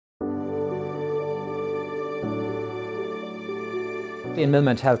In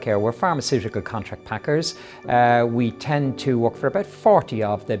Millmount Healthcare, we're pharmaceutical contract packers. We tend to work for about 40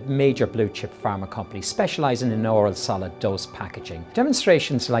 of the major blue chip pharma companies, specialising in oral solid dose packaging.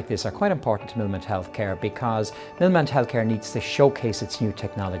 Demonstrations like this are quite important to Millmount Healthcare because Millmount Healthcare needs to showcase its new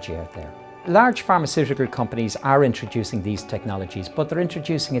technology out there. Large pharmaceutical companies are introducing these technologies, but they're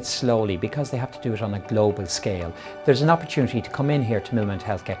introducing it slowly because they have to do it on a global scale. There's an opportunity to come in here to Millmount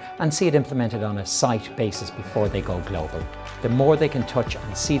Healthcare and see it implemented on a site basis before they go global. The more they can touch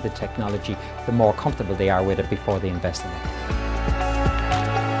and see the technology, the more comfortable they are with it before they invest in it.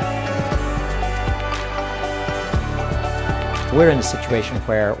 We're in a situation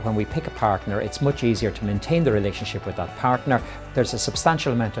where when we pick a partner, it's much easier to maintain the relationship with that partner. There's a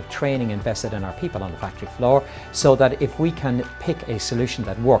substantial amount of training invested in our people on the factory floor, so that if we can pick a solution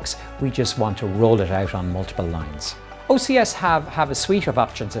that works, we just want to roll it out on multiple lines. OCS have a suite of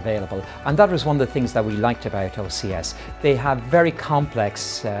options available, and that was one of the things that we liked about OCS. They have very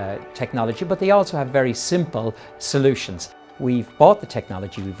complex technology, but they also have very simple solutions. We've bought the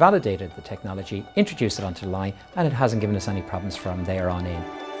technology, we've validated the technology, introduced it onto the line, and it hasn't given us any problems from there on in.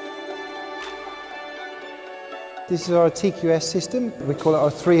 This is our TQS system. We call it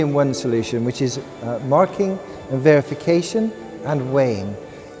our 3-in-1 solution, which is marking and verification and weighing.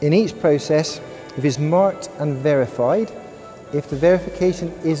 In each process, if it's marked and verified, if the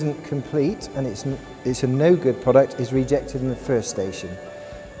verification isn't complete and it's a no-good product, it's rejected in the first station.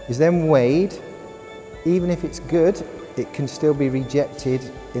 It's then weighed. Even if it's good, it can still be rejected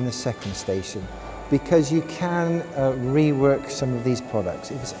in the second station, because you can rework some of these products.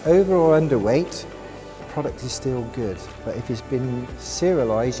 If it's over or underweight, the product is still good. But if it's been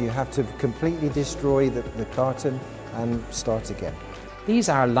serialized, you have to completely destroy the carton and start again. These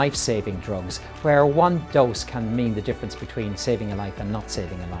are life-saving drugs, where one dose can mean the difference between saving a life and not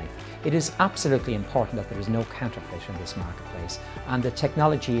saving a life. It is absolutely important that there is no counterfeit in this marketplace, and the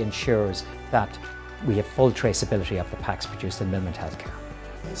technology ensures that we have full traceability of the packs produced in Millmount Healthcare.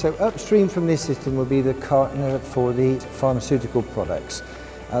 So upstream from this system will be the cartoner for the pharmaceutical products.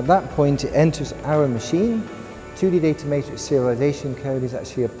 At that point, it enters our machine. 2D data matrix serialization code is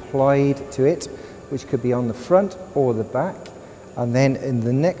actually applied to it, which could be on the front or the back. And then in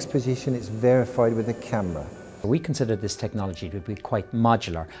the next position, it's verified with a camera. We considered this technology to be quite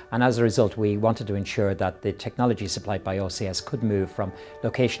modular, and as a result we wanted to ensure that the technology supplied by OCS could move from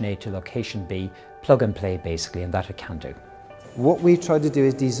location A to location B, plug and play basically, and that it can do. What we've tried to do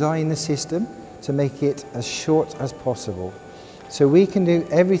is design the system to make it as short as possible. So we can do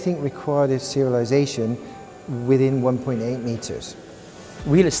everything required of serialization within 1.8 meters.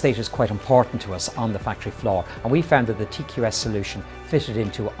 Real estate is quite important to us on the factory floor, and we found that the TQS solution fitted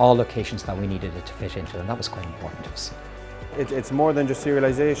into all locations that we needed it to fit into, and that was quite important to us. It's more than just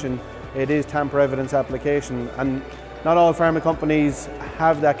serialization, it is tamper-evident application, and not all pharma companies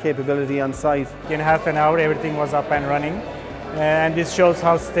have that capability on site. In half an hour everything was up and running, and this shows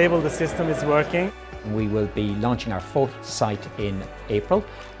how stable the system is working. We will be launching our 4th site in April.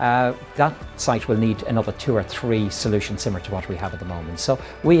 That site will need another 2 or 3 solutions similar to what we have at the moment. So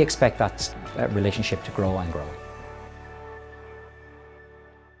we expect that relationship to grow and grow.